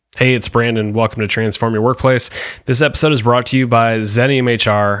Hey, it's Brandon. Welcome to Transform Your Workplace. This episode is brought to you by Xenium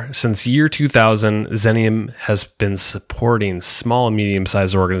HR. Since year 2000, Xenium has been supporting small and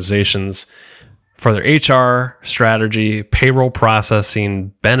medium-sized organizations for their HR strategy, payroll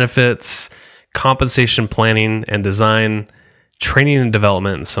processing, benefits, compensation planning and design, training and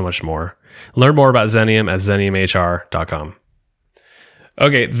development, and so much more. Learn more about Xenium at xeniumhr.com.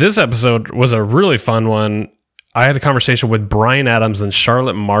 Okay, this episode was a really fun one. I had a conversation with Brian Adams and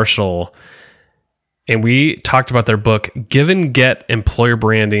Charlotte Marshall, and we talked about their book, Give and Get Employer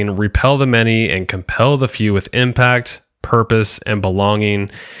Branding, Repel the Many and Compel the Few with Impact, Purpose, and Belonging.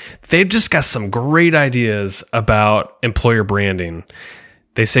 They've just got some great ideas about employer branding.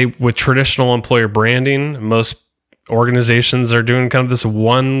 They say with traditional employer branding, most organizations are doing kind of this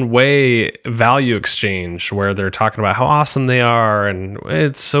one-way value exchange where they're talking about how awesome they are and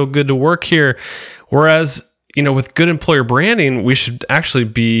it's so good to work here. Whereas, with good employer branding, we should actually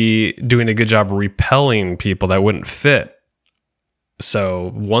be doing a good job repelling people that wouldn't fit.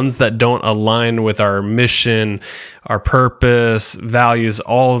 So ones that don't align with our mission, our purpose, values,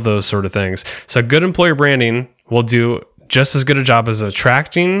 all of those sort of things. So good employer branding will do just as good a job as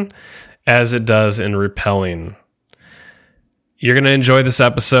attracting as it does in repelling. You're going to enjoy this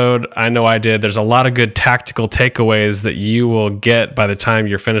episode. I know I did. There's a lot of good tactical takeaways that you will get by the time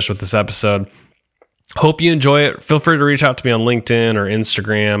you're finished with this episode. Hope you enjoy it. Feel free to reach out to me on LinkedIn or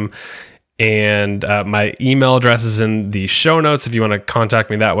Instagram. And my email address is in the show notes if you want to contact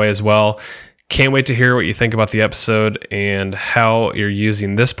me that way as well. Can't wait to hear what you think about the episode and how you're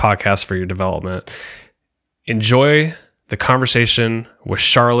using this podcast for your development. Enjoy the conversation with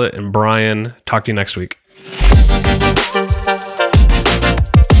Charlotte and Brian. Talk to you next week.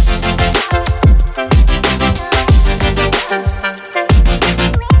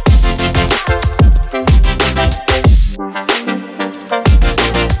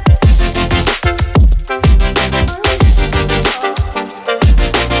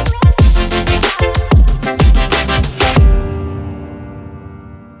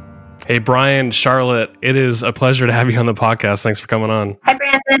 Hey, Brian, Charlotte, it is a pleasure to have you on the podcast. Thanks for coming on. Hi,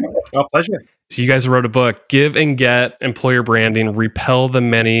 Brandon. Oh, pleasure. So you guys wrote a book, Give and Get Employer Branding, Repel the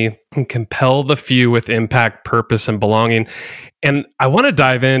Many and Compel the Few with Impact, Purpose, and Belonging. And I want to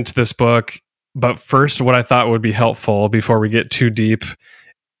dive into this book, but first, what I thought would be helpful before we get too deep,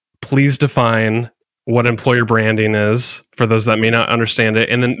 please define what employer branding is for those that may not understand it,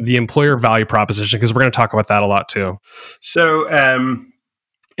 and then the employer value proposition, because we're going to talk about that a lot too. So,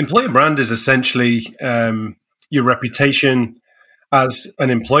 employer brand is essentially your reputation as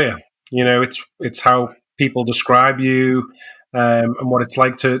an employer. It's how people describe you and what it's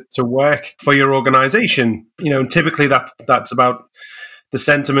like to work for your organization. And typically that's about the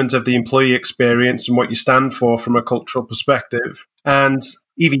sentiment of the employee experience and what you stand for from a cultural perspective. And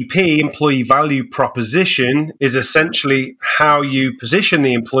EVP, employee value proposition, is essentially how you position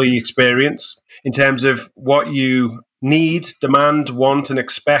the employee experience in terms of what you need, demand, want, and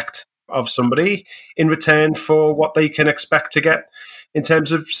expect of somebody in return for what they can expect to get in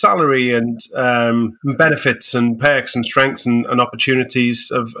terms of salary and benefits and perks and strengths and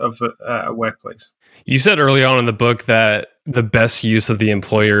opportunities of a workplace. You said early on in the book that the best use of the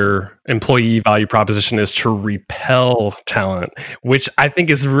employee value proposition is to repel talent, which I think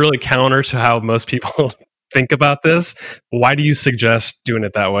is really counter to how most people think about this. Why do you suggest doing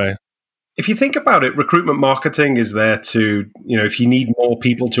it that way? If you think about it, recruitment marketing is there to, if you need more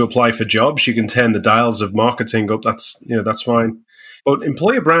people to apply for jobs, you can turn the dials of marketing up. That's fine. But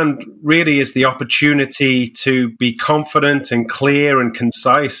employer brand really is the opportunity to be confident and clear and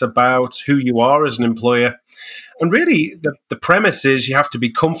concise about who you are as an employer. And really, the premise is you have to be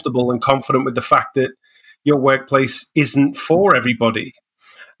comfortable and confident with the fact that your workplace isn't for everybody.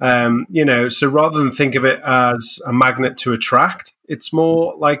 So rather than think of it as a magnet to attract, it's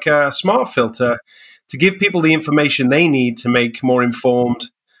more like a smart filter to give people the information they need to make more informed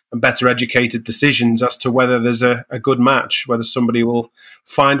and better educated decisions as to whether there's a good match, whether somebody will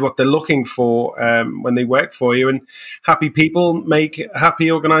find what they're looking for when they work for you. And happy people make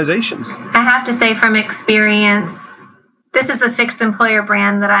happy organizations. I have to say from experience, this is the 6th employer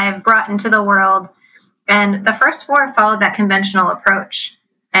brand that I have brought into the world. And the first 4 followed that conventional approach.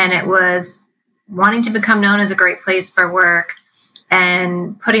 And it was wanting to become known as a great place for work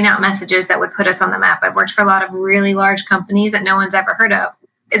and putting out messages that would put us on the map. I've worked for a lot of really large companies that no one's ever heard of.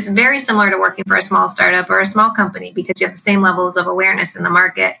 It's very similar to working for a small startup or a small company because you have the same levels of awareness in the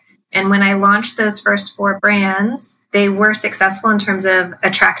market. And when I launched those first 4 brands, they were successful in terms of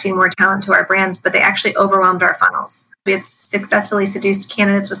attracting more talent to our brands, but they actually overwhelmed our funnels. We had successfully seduced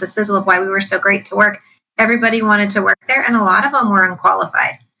candidates with the sizzle of why we were so great to work. Everybody wanted to work there, and a lot of them were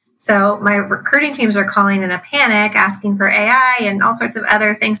unqualified. So my recruiting teams are calling in a panic, asking for AI and all sorts of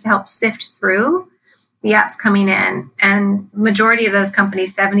other things to help sift through the apps coming in. And majority of those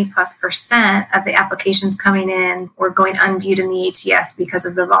companies, 70+% of the applications coming in were going unviewed in the ATS because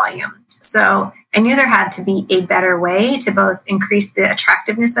of the volume. So I knew there had to be a better way to both increase the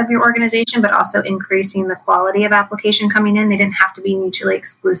attractiveness of your organization, but also increasing the quality of application coming in. They didn't have to be mutually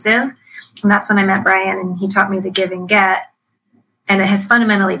exclusive. And that's when I met Brian, and he taught me the give and get. And it has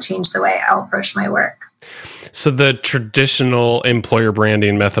fundamentally changed the way I'll approach my work. So the traditional employer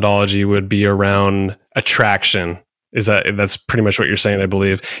branding methodology would be around attraction. That's pretty much what you're saying, I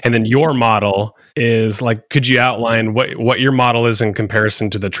believe. And then your model is like, could you outline what your model is in comparison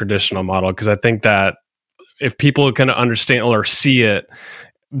to the traditional model? Because I think that if people kind of understand or see it,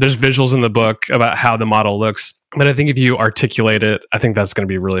 there's visuals in the book about how the model looks. But I think if you articulate it, I think that's going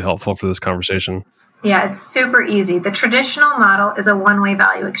to be really helpful for this conversation. Yeah, it's super easy. The traditional model is a one-way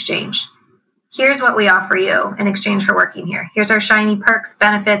value exchange. Here's what we offer you in exchange for working here. Here's our shiny perks,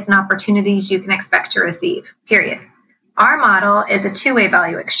 benefits, and opportunities you can expect to receive, period. Our model is a two-way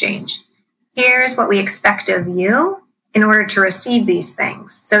value exchange. Here's what we expect of you in order to receive these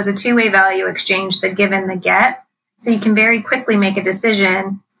things. So it's a two-way value exchange, the give and the get. So you can very quickly make a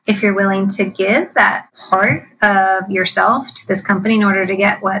decision if you're willing to give that part of yourself to this company in order to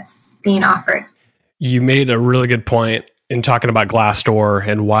get what's being offered. You made a really good point in talking about Glassdoor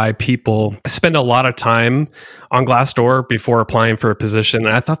and why people spend a lot of time on Glassdoor before applying for a position.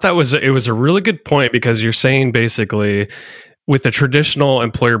 And I thought it was a really good point, because you're saying basically with the traditional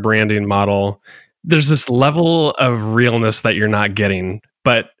employer branding model, there's this level of realness that you're not getting,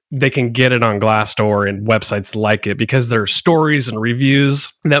 but they can get it on Glassdoor and websites like it because there are stories and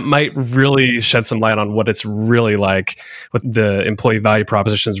reviews that might really shed some light on what it's really like, what the employee value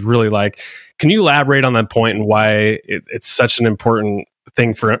proposition is really like. Can you elaborate on that point and why it's such an important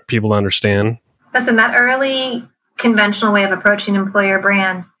thing for people to understand? Listen, that early conventional way of approaching employer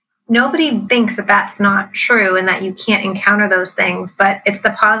brand, nobody thinks that that's not true and that you can't encounter those things, but it's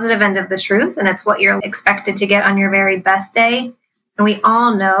the positive end of the truth, and it's what you're expected to get on your very best day. And we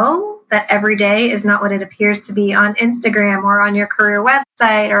all know that every day is not what it appears to be on Instagram or on your career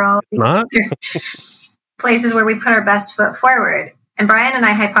website or all these places where we put our best foot forward. And Brian and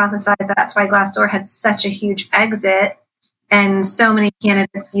I hypothesized that that's why Glassdoor had such a huge exit, and so many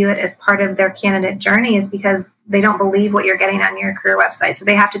candidates view it as part of their candidate journey, is because they don't believe what you're getting on your career website. So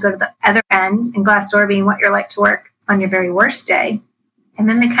they have to go to the other end, and Glassdoor being what you're like to work on your very worst day. And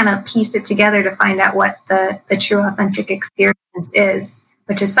then they kind of piece it together to find out what the true authentic experience is,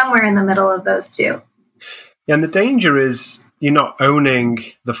 which is somewhere in the middle of those two. Yeah, and the danger is you're not owning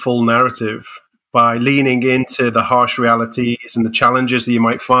the full narrative by leaning into the harsh realities and the challenges that you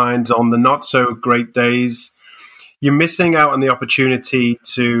might find on the not so great days. You're missing out on the opportunity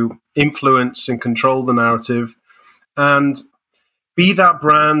to influence and control the narrative and be that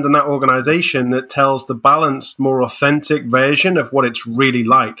brand and that organization that tells the balanced, more authentic version of what it's really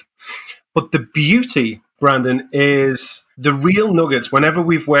like. But the beauty, Brandon, is the real nuggets. Whenever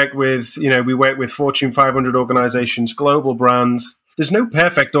we've worked with, we work with Fortune 500 organizations, global brands, there's no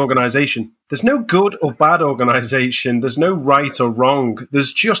perfect organization. There's no good or bad organization. There's no right or wrong.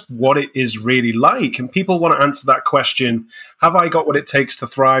 There's just what it is really like. And people want to answer that question, have I got what it takes to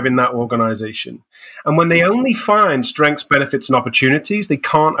thrive in that organization? And when they only find strengths, benefits, and opportunities, they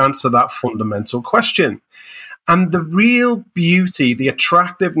can't answer that fundamental question. And the real beauty, the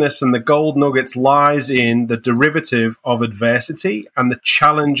attractiveness and the gold nuggets lies in the derivative of adversity and the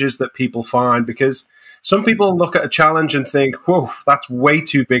challenges that people find, because some people look at a challenge and think, whoa, that's way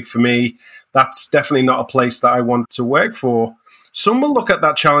too big for me. That's definitely not a place that I want to work for. Some will look at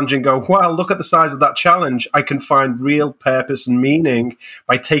that challenge and go, wow, look at the size of that challenge. I can find real purpose and meaning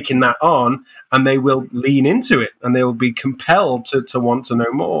by taking that on, and they will lean into it and they will be compelled to want to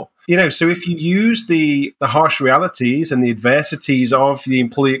know more. So if you use the harsh realities and the adversities of the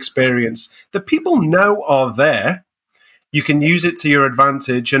employee experience that people know are there, you can use it to your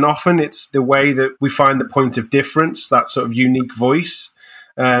advantage. And often it's the way that we find the point of difference, that sort of unique voice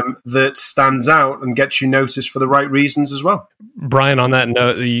that stands out and gets you noticed for the right reasons as well. Brian, on that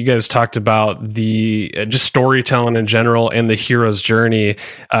note, you guys talked about the just storytelling in general and the hero's journey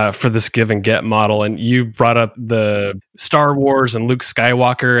for this give and get model. And you brought up the Star Wars and Luke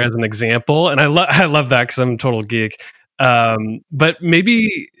Skywalker as an example. And I love that because I'm a total geek. But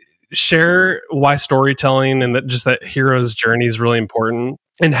maybe share why storytelling and that hero's journey is really important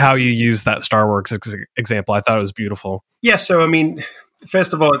and how you use that Star Wars example. I thought it was beautiful. Yeah, so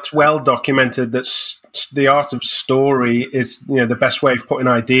first of all, it's well documented that the art of story is, the best way of putting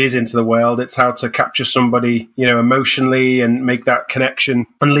ideas into the world. It's how to capture somebody, emotionally and make that connection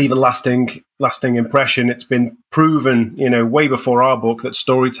and leave a lasting impression. It's been proven, way before our book, that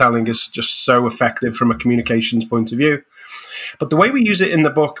storytelling is just so effective from a communications point of view. But the way we use it in the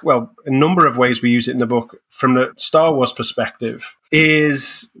book, well, a number of ways we use it in the book from the Star Wars perspective,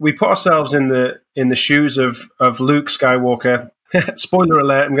 is we put ourselves in the shoes of Luke Skywalker. Spoiler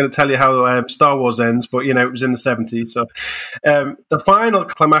alert, I'm going to tell you how Star Wars ends, but, it was in the 70s. So the final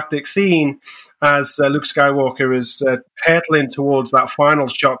climactic scene, as Luke Skywalker is hurtling towards that final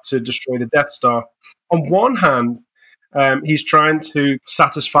shot to destroy the Death Star, on one hand, he's trying to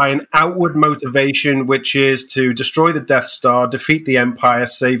satisfy an outward motivation, which is to destroy the Death Star, defeat the Empire,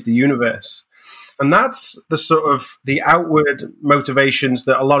 save the universe. And that's the sort of the outward motivations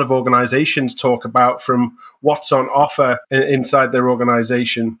that a lot of organizations talk about, from what's on offer inside their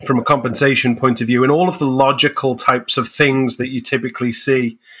organization from a compensation point of view, and all of the logical types of things that you typically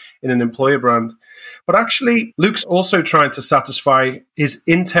see in an employer brand. But actually, Luke's also trying to satisfy his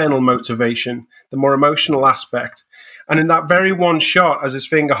internal motivation, the more emotional aspect. And in that very one shot, as his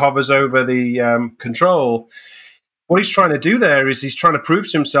finger hovers over the control, what he's trying to do there is he's trying to prove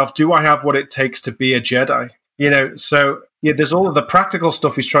to himself, do I have what it takes to be a Jedi? So there's all of the practical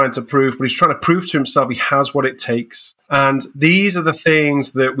stuff he's trying to prove, but he's trying to prove to himself he has what it takes. And these are the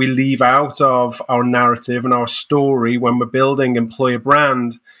things that we leave out of our narrative and our story when we're building employer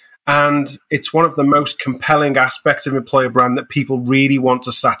brand. And it's one of the most compelling aspects of employer brand that people really want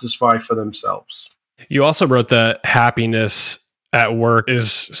to satisfy for themselves. You also wrote that happiness at work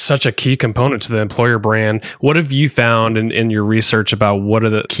is such a key component to the employer brand. What have you found in your research about what are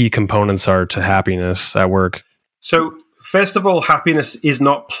the key components are to happiness at work? So first of all, happiness is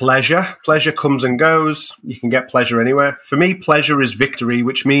not pleasure. Pleasure comes and goes. You can get pleasure anywhere. For me, pleasure is victory,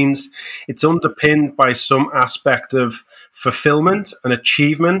 which means it's underpinned by some aspect of fulfillment and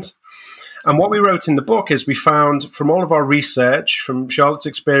achievement. And what we wrote in the book is we found from all of our research, from Charlotte's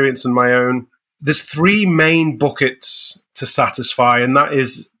experience and my own, there's three main buckets to satisfy, and that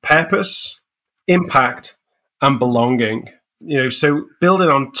is purpose, impact, and belonging. So building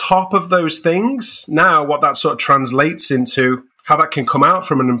on top of those things, now what that sort of translates into, how that can come out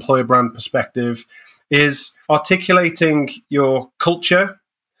from an employer brand perspective, is articulating your culture.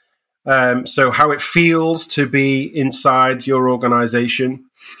 So how it feels to be inside your organization.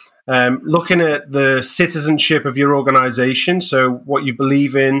 Looking at the citizenship of your organization, so what you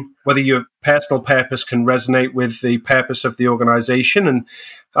believe in, whether your personal purpose can resonate with the purpose of the organization, and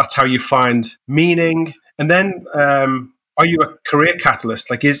that's how you find meaning. And then, are you a career catalyst?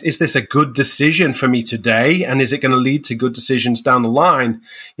 Like, is this a good decision for me today? And is it going to lead to good decisions down the line?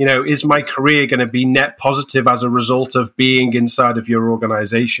 Is my career going to be net positive as a result of being inside of your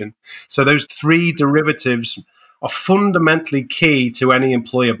organization? So those three derivatives are fundamentally key to any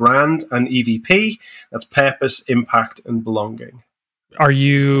employer brand and EVP. That's purpose, impact, and belonging. Where are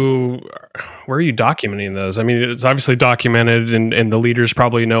you documenting those? I mean, it's obviously documented and the leaders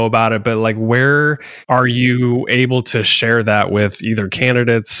probably know about it, but like, where are you able to share that with either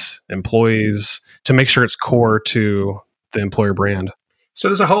candidates, employees, to make sure it's core to the employer brand? So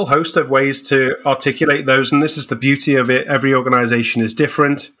there's a whole host of ways to articulate those, and this is the beauty of it. Every organization is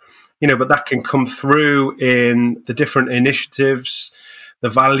different. But that can come through in the different initiatives, the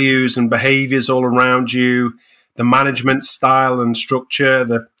values and behaviors all around you, the management style and structure,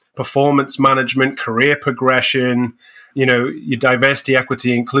 the performance management, career progression, your diversity,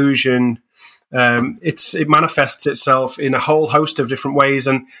 equity, inclusion. It manifests itself in a whole host of different ways.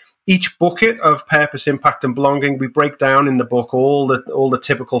 And each bucket of purpose, impact, and belonging, we break down in the book all the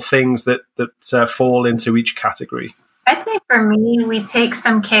typical things that fall into each category. I'd say for me, we take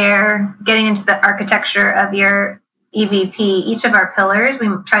some care getting into the architecture of your EVP. Each of our pillars, we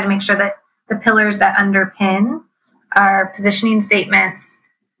try to make sure that the pillars that underpin our positioning statements,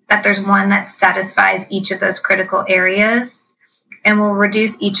 that there's one that satisfies each of those critical areas. And we'll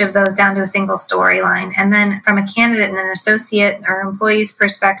reduce each of those down to a single storyline. And then from a candidate and an associate or employee's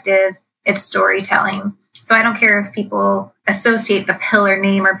perspective, it's storytelling. So I don't care if people associate the pillar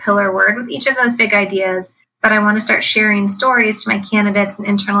name or pillar word with each of those big ideas, but I want to start sharing stories to my candidates and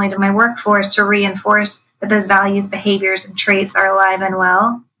internally to my workforce to reinforce that those values, behaviors, and traits are alive and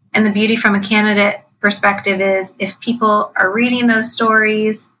well. And the beauty from a candidate perspective is if people are reading those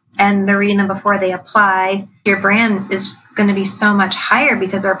stories and they're reading them before they apply, your brand is going to be so much higher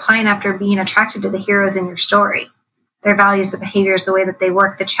because they're applying after being attracted to the heroes in your story. Their values, the behaviors, the way that they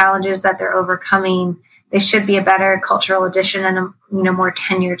work, the challenges that they're overcoming. They should be a better cultural addition and a more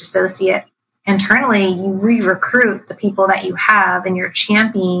tenured associate. internally, you re-recruit the people that you have, and you're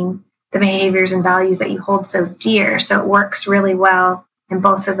championing the behaviors and values that you hold so dear. So it works really well in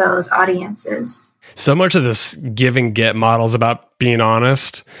both of those audiences. So much of this give and get model is about being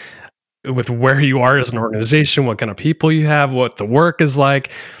honest with where you are as an organization, what kind of people you have, what the work is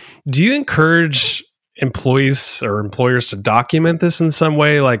like. Do you encourage employees or employers to document this in some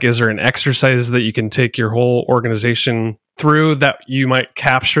way? Like, is there an exercise that you can take your whole organization through that you might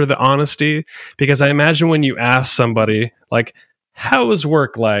capture the honesty? Because I imagine when you ask somebody, like, how is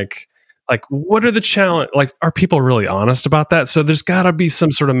work like? Like, what are the challenge? Like, are people really honest about that? So there's got to be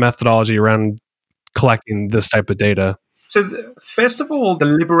some sort of methodology around collecting this type of data. So first of all, the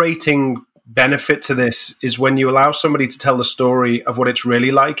liberating benefit to this is when you allow somebody to tell the story of what it's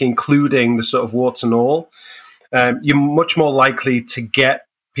really like, including the sort of warts and all. You're much more likely to get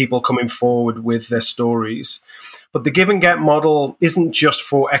people coming forward with their stories. But the give and get model isn't just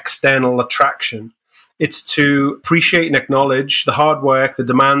for external attraction. It's to appreciate and acknowledge the hard work, the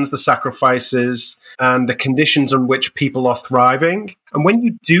demands, the sacrifices, and the conditions on which people are thriving. And when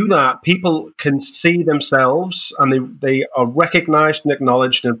you do that, people can see themselves and they are recognized and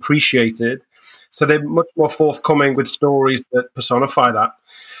acknowledged and appreciated. So they're much more forthcoming with stories that personify that.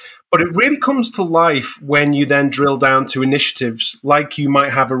 But it really comes to life when you then drill down to initiatives like you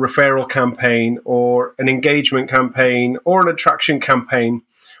might have a referral campaign or an engagement campaign or an attraction campaign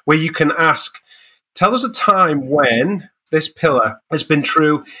where you can ask, tell us a time when this pillar has been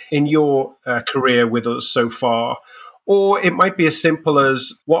true in your career with us so far. Or it might be as simple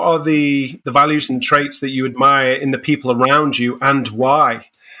as, what are the values and traits that you admire in the people around you and why?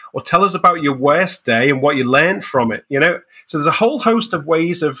 Or tell us about your worst day and what you learned from it. So there's a whole host of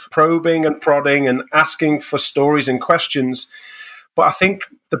ways of probing and prodding and asking for stories and questions. But I think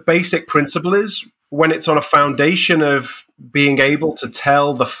the basic principle is, when it's on a foundation of being able to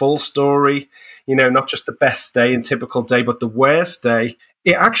tell the full story, not just the best day and typical day, but the worst day,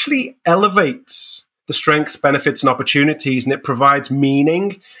 it actually elevates the strengths, benefits, and opportunities, and it provides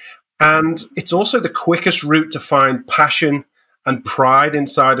meaning. And it's also the quickest route to find passion and pride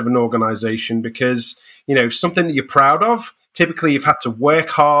inside of an organization, because, something that you're proud of, typically you've had to work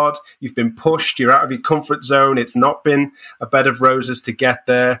hard, you've been pushed, you're out of your comfort zone, it's not been a bed of roses to get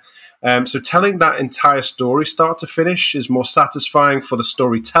there. So telling that entire story start to finish is more satisfying for the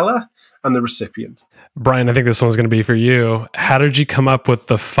storyteller and the recipient. Brian, I think this one's going to be for you. How did you come up with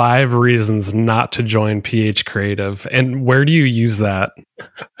the 5 reasons not to join PH Creative? And where do you use that?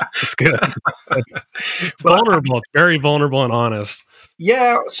 It's good. It's vulnerable. It's very vulnerable and honest.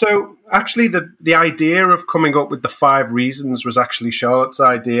 Yeah. So actually the idea of coming up with the 5 reasons was actually Charlotte's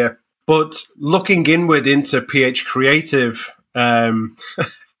idea. But looking inward into PH Creative,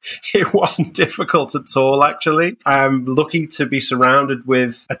 it wasn't difficult at all, actually. I'm lucky to be surrounded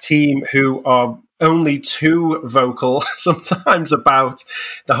with a team who are only too vocal sometimes about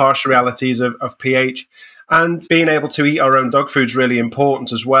the harsh realities of PH. And being able to eat our own dog food is really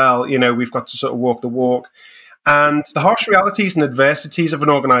important as well. We've got to sort of walk the walk. And the harsh realities and adversities of an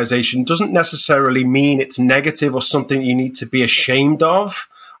organization doesn't necessarily mean it's negative or something you need to be ashamed of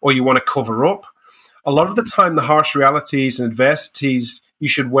or you want to cover up. A lot of the time, the harsh realities and adversities you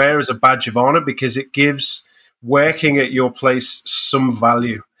should wear as a badge of honor, because it gives working at your place some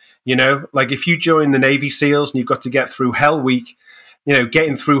value. Like if you join the Navy SEALs and you've got to get through Hell Week,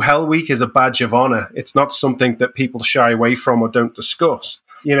 getting through Hell Week is a badge of honor. It's not something that people shy away from or don't discuss.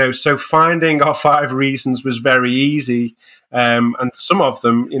 So finding our 5 reasons was very easy. And some of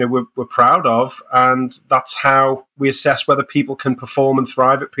them, we're proud of. And that's how we assess whether people can perform and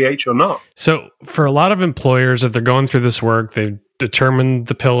thrive at PH or not. So for a lot of employers, if they're going through this work, they've determined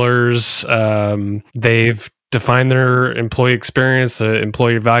the pillars, they've defined their employee experience, the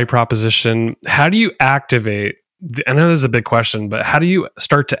employee value proposition. How do you activate? I know this is a big question, but how do you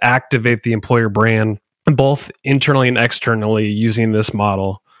start to activate the employer brand, both internally and externally, using this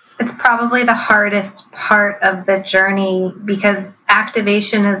model? It's probably the hardest part of the journey, because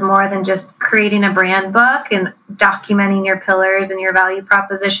activation is more than just creating a brand book and documenting your pillars and your value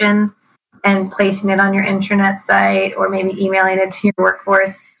propositions and placing it on your intranet site or maybe emailing it to your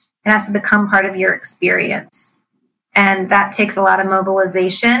workforce. It has to become part of your experience. And that takes a lot of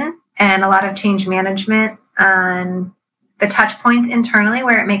mobilization and a lot of change management on the touch points internally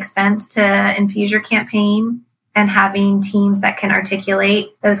where it makes sense to infuse your campaign, and having teams that can articulate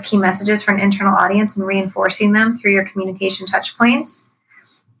those key messages for an internal audience and reinforcing them through your communication touch points.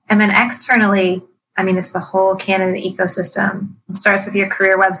 And then externally, it's the whole candidate ecosystem. It starts with your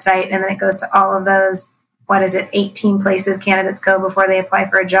career website, and then it goes to all of those, 18 places candidates go before they apply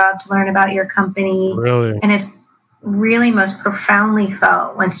for a job to learn about your company. Really? And it's really most profoundly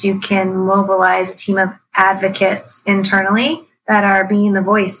felt once you can mobilize a team of advocates internally that are being the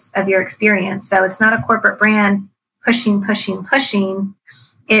voice of your experience. So it's not a corporate brand pushing.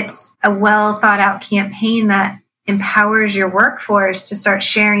 It's a well thought out campaign that empowers your workforce to start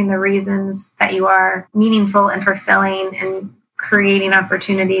sharing the reasons that you are meaningful and fulfilling and creating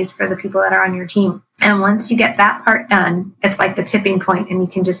opportunities for the people that are on your team. And once you get that part done, it's like the tipping point, and you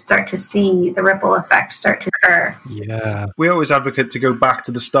can just start to see the ripple effect start to occur. Yeah. We always advocate to go back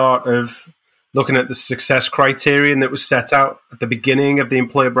to the start of looking at the success criterion that was set out at the beginning of the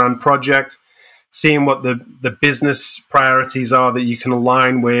employer brand project, seeing what the business priorities are that you can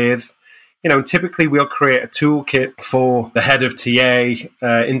align with. Typically we'll create a toolkit for the head of TA,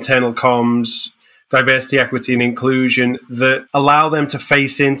 internal comms, diversity, equity, and inclusion that allow them to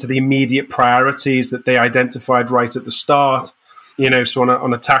face into the immediate priorities that they identified right at the start. So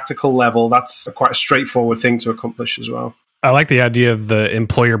on a tactical level, that's quite a straightforward thing to accomplish as well. I like the idea of the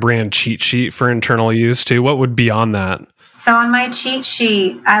employer brand cheat sheet for internal use too. What would be on that? So on my cheat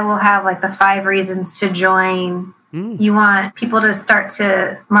sheet, I will have like the 5 reasons to join. You want people to start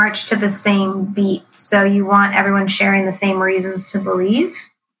to march to the same beat. So you want everyone sharing the same reasons to believe,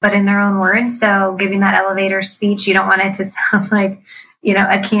 but in their own words. So giving that elevator speech, you don't want it to sound like,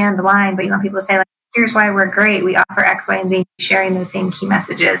 a canned line, but you want people to say, like, here's why we're great. We offer X, Y, and Z, sharing those same key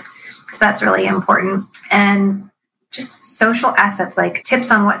messages. So that's really important. And just social assets, like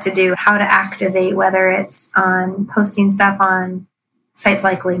tips on what to do, how to activate, whether it's on posting stuff on sites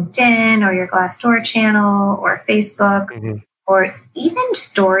like LinkedIn or your Glassdoor channel or Facebook, or even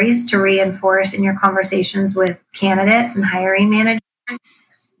stories to reinforce in your conversations with candidates and hiring managers.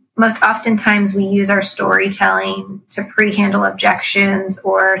 Most oftentimes we use our storytelling to pre-handle objections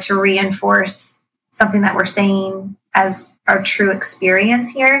or to reinforce something that we're saying as our true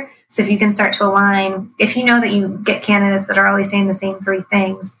experience here. So if you can start to align, if you know that you get candidates that are always saying the same 3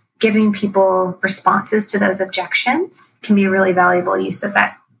 things, giving people responses to those objections can be a really valuable use of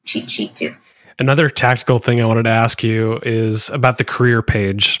that cheat sheet too. Another tactical thing I wanted to ask you is about the career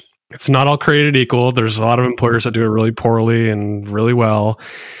page. It's not all created equal. There's a lot of employers that do it really poorly and really well.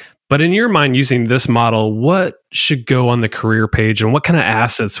 But in your mind, using this model, what should go on the career page and what kind of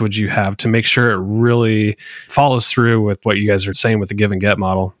assets would you have to make sure it really follows through with what you guys are saying with the give and get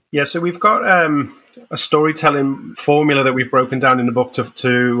model? Yeah, so we've got a storytelling formula that we've broken down in the book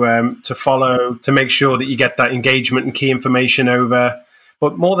to follow to make sure that you get that engagement and key information over.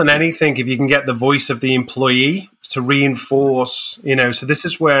 But more than anything, if you can get the voice of the employee to reinforce, so this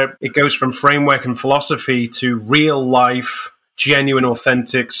is where it goes from framework and philosophy to real life, genuine,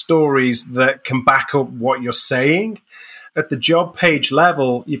 authentic stories that can back up what you're saying. At the job page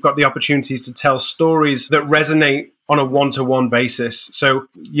level, you've got the opportunities to tell stories that resonate on a one-to-one basis. So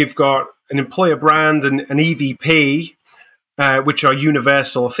you've got an employer brand and an EVP, which are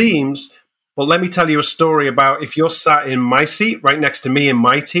universal themes. But let me tell you a story about if you're sat in my seat right next to me and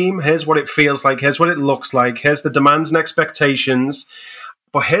my team, here's what it feels like, here's what it looks like, here's the demands and expectations.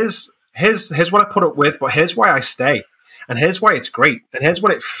 But here's what I put up with, but here's why I stay. And here's why it's great. And here's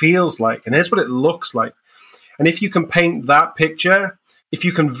what it feels like. And here's what it looks like. And if you can paint that picture, if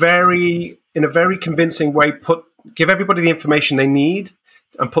you can in a very convincing way, give everybody the information they need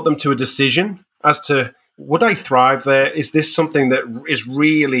and put them to a decision as to, would I thrive there? Is this something that is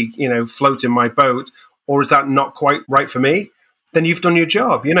really, floating my boat? Or is that not quite right for me? Then you've done your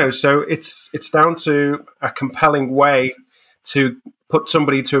job, So it's down to a compelling way to put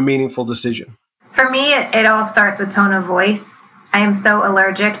somebody to a meaningful decision. For me, it all starts with tone of voice. I am so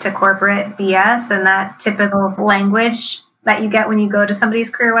allergic to corporate BS and that typical language that you get when you go to somebody's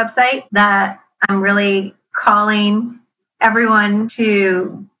career website that I'm really calling everyone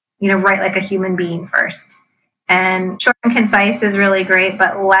to, write like a human being first. And short and concise is really great,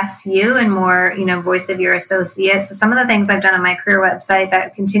 but less you and more, voice of your associates. So some of the things I've done on my career website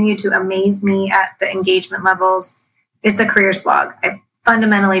that continue to amaze me at the engagement levels is the careers blog. I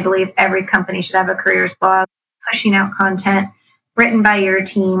fundamentally believe every company should have a careers blog, pushing out content written by your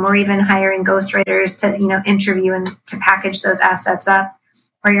team, or even hiring ghostwriters to, interview and to package those assets up,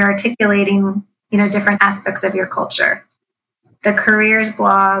 where you're articulating, different aspects of your culture. The careers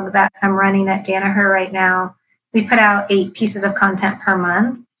blog that I'm running at Danaher right now, we put out 8 pieces of content per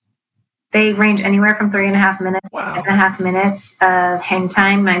month. They range anywhere from 3.5 minutes to 5.5 minutes of hang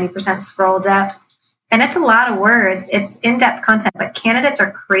time, 90% scroll depth. And it's a lot of words. It's in-depth content, but candidates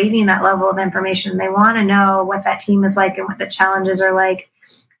are craving that level of information. They want to know what that team is like and what the challenges are like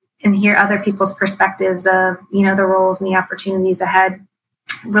and hear other people's perspectives of, the roles and the opportunities ahead.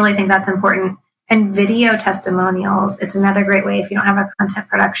 Really think that's important. And video testimonials. It's another great way if you don't have a content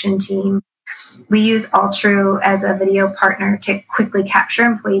production team. We use Alltrue as a video partner to quickly capture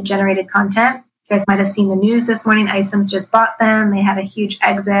employee-generated content. You guys might have seen the news this morning. Icems just bought them. They had a huge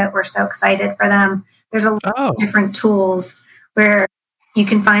exit. We're so excited for them. There's a lot of different tools where you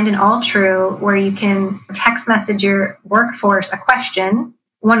can find an Alltrue where you can text message your workforce a question.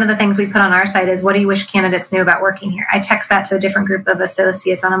 One of the things we put on our site is, what do you wish candidates knew about working here? I text that to a different group of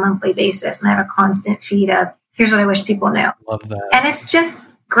associates on a monthly basis, and I have a constant feed of, here's what I wish people knew. Love that. And it's just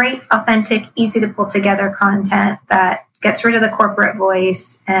great, authentic, easy to pull together content that gets rid of the corporate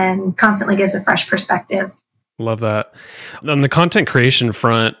voice and constantly gives a fresh perspective. Love that. On the content creation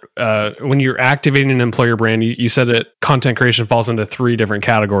front, when you're activating an employer brand, you said that content creation falls into 3 different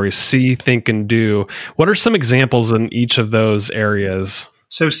categories: see, think, and do. What are some examples in each of those areas?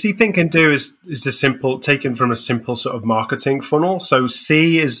 So see, think, and do is taken from a simple sort of marketing funnel. So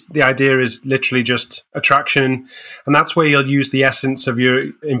see is the idea is literally just attraction. And that's where you'll use the essence of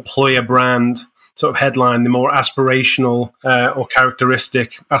your employer brand sort of headline, the more aspirational or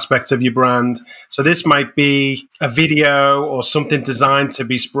characteristic aspects of your brand. So this might be a video or something designed to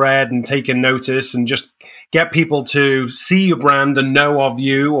be spread and taken notice and just get people to see your brand and know of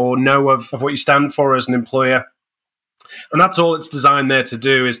you or know of what you stand for as an employer. And that's all it's designed there to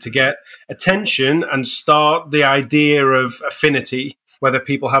do, is to get attention and start the idea of affinity, whether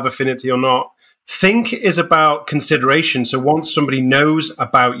people have affinity or not. Think is about consideration. So once somebody knows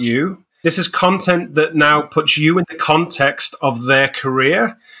about you, this is content that now puts you in the context of their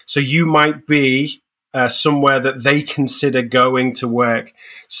career. So you might be somewhere that they consider going to work.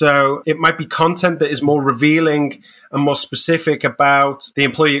 So it might be content that is more revealing and more specific about the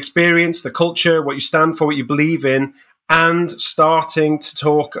employee experience, the culture, what you stand for, what you believe in, and starting to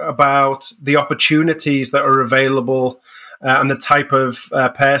talk about the opportunities that are available and the type of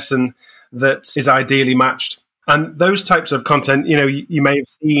person that is ideally matched. And those types of content, you may have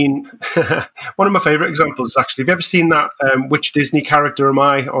seen, one of my favorite examples, actually, have you ever seen that Which Disney Character Am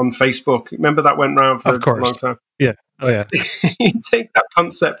I on Facebook? Remember that went around for a long time? Yeah. Oh, yeah. You take that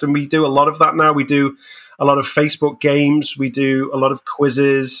concept, and we do a lot of that now. We do a lot of Facebook games. We do a lot of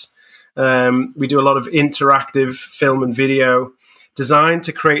quizzes. We do a lot of interactive film and video designed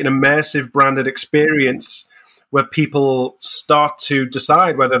to create an immersive branded experience where people start to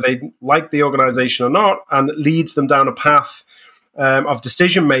decide whether they like the organization or not, and it leads them down a path of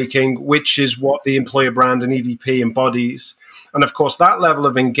decision-making, which is what the employer brand and EVP embodies. And of course, that level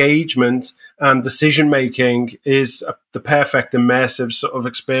of engagement and decision-making is the perfect immersive sort of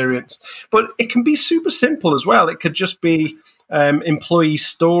experience. But it can be super simple as well. It could just be employee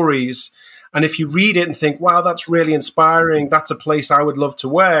stories. And if you read it and think, wow, that's really inspiring, that's a place I would love to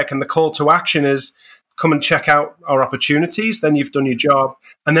work, and the call to action is, come and check out our opportunities, then you've done your job.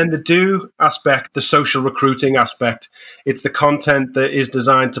 And then the do aspect, the social recruiting aspect, it's the content that is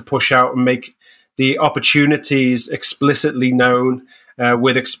designed to push out and make the opportunities explicitly known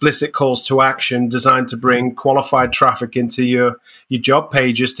with explicit calls to action designed to bring qualified traffic into your job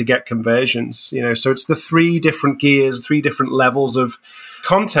pages to get conversions. So it's the 3 different gears, 3 different levels of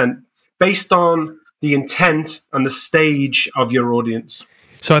content based on the intent and the stage of your audience.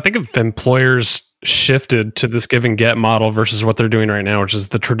 So I think if employers shifted to this give and get model versus what they're doing right now, which is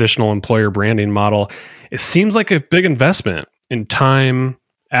the traditional employer branding model, it seems like a big investment in time,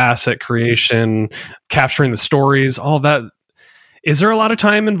 asset creation, capturing the stories, all of that. Is there a lot of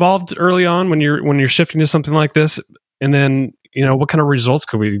time involved early on when you're shifting to something like this? And then, what kind of results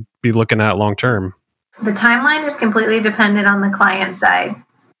could we be looking at long term? The timeline is completely dependent on the client side.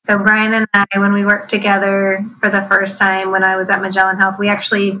 So Brian and I, when we worked together for the first time when I was at Magellan Health, we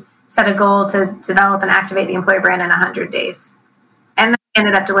actually set a goal to develop and activate the employer brand in 100 days. And then we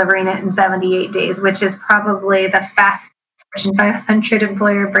ended up delivering it in 78 days, which is probably the fastest Fortune 500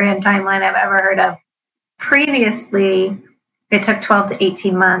 employer brand timeline I've ever heard of. Previously, it took 12 to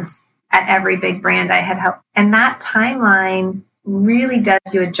 18 months at every big brand I had helped. And that timeline really does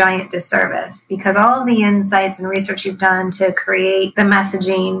you a giant disservice, because all of the insights and research you've done to create the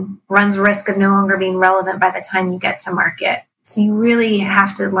messaging runs risk of no longer being relevant by the time you get to market. So you really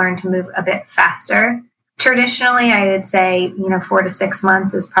have to learn to move a bit faster. Traditionally, I would say, 4 to 6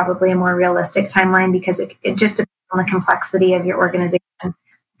 months is probably a more realistic timeline, because it just depends on the complexity of your organization,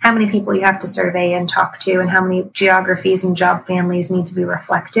 how many people you have to survey and talk to, and how many geographies and job families need to be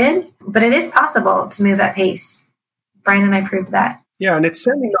reflected. But it is possible to move at pace. Brian and I proved that. Yeah, and it's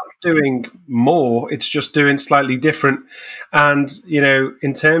certainly not doing more. It's just doing slightly different. And,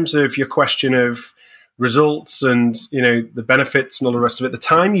 in terms of your question of results and, the benefits and all the rest of it, the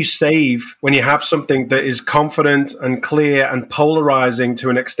time you save when you have something that is confident and clear and polarizing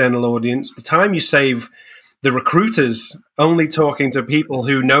to an external audience, the time you save the recruiters only talking to people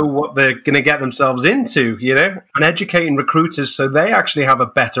who know what they're going to get themselves into, and educating recruiters so they actually have a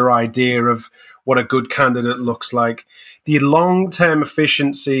better idea of what a good candidate looks like. The long-term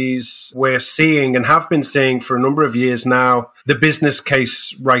efficiencies we're seeing and have been seeing for a number of years now, the business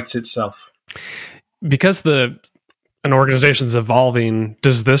case writes itself. Because an organization's evolving,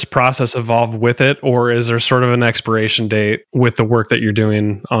 does this process evolve with it, or is there sort of an expiration date with the work that you're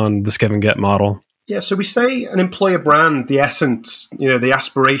doing on this Give and Get model? Yeah, so we say an employer brand, the essence, the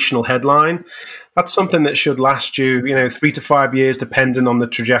aspirational headline, that's something that should last you, 3 to 5 years, depending on the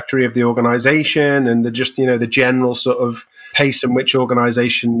trajectory of the organization and the general sort of pace in which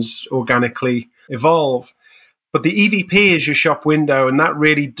organizations organically evolve. But the EVP is your shop window, and that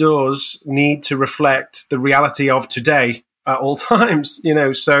really does need to reflect the reality of today at all times.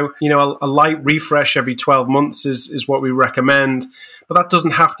 So a light refresh every 12 months is what we recommend. But that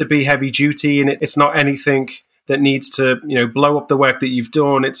doesn't have to be heavy duty, and it's not anything that needs to blow up the work that you've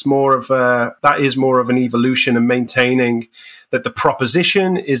done. It's more of an evolution and maintaining that the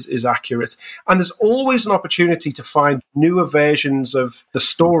proposition is accurate. And there's always an opportunity to find newer versions of the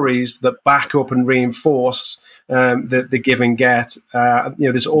stories that back up and reinforce the Give and Get.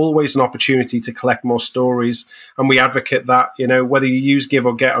 There's always an opportunity to collect more stories, and we advocate that. Whether you use Give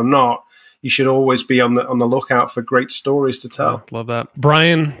or Get or not, you should always be on the lookout for great stories to tell. Oh, love that.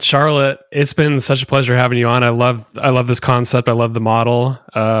 Brian, Charlotte, it's been such a pleasure having you on. I love this concept. I love the model.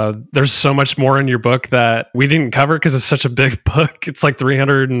 There's so much more in your book that we didn't cover because it's such a big book. It's like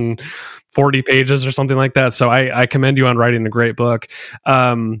 340 pages or something like that. So I commend you on writing a great book.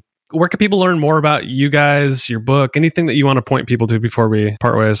 Where can people learn more about you guys, your book, anything that you want to point people to before we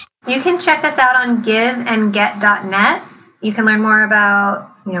part ways? You can check us out on giveandget.net. You can learn more about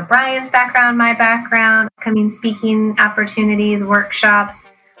Brian's background, my background, upcoming speaking opportunities, workshops.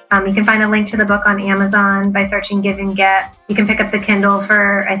 You can find a link to the book on Amazon by searching Give and Get. You can pick up the Kindle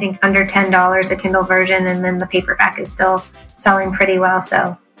for, I think, under $10, the Kindle version, and then the paperback is still selling pretty well.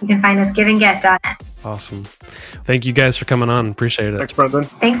 So you can find us giveandget.net. Awesome. Thank you guys for coming on. Appreciate it. Thanks, Brandon.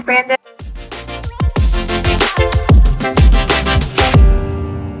 Thanks, Brandon.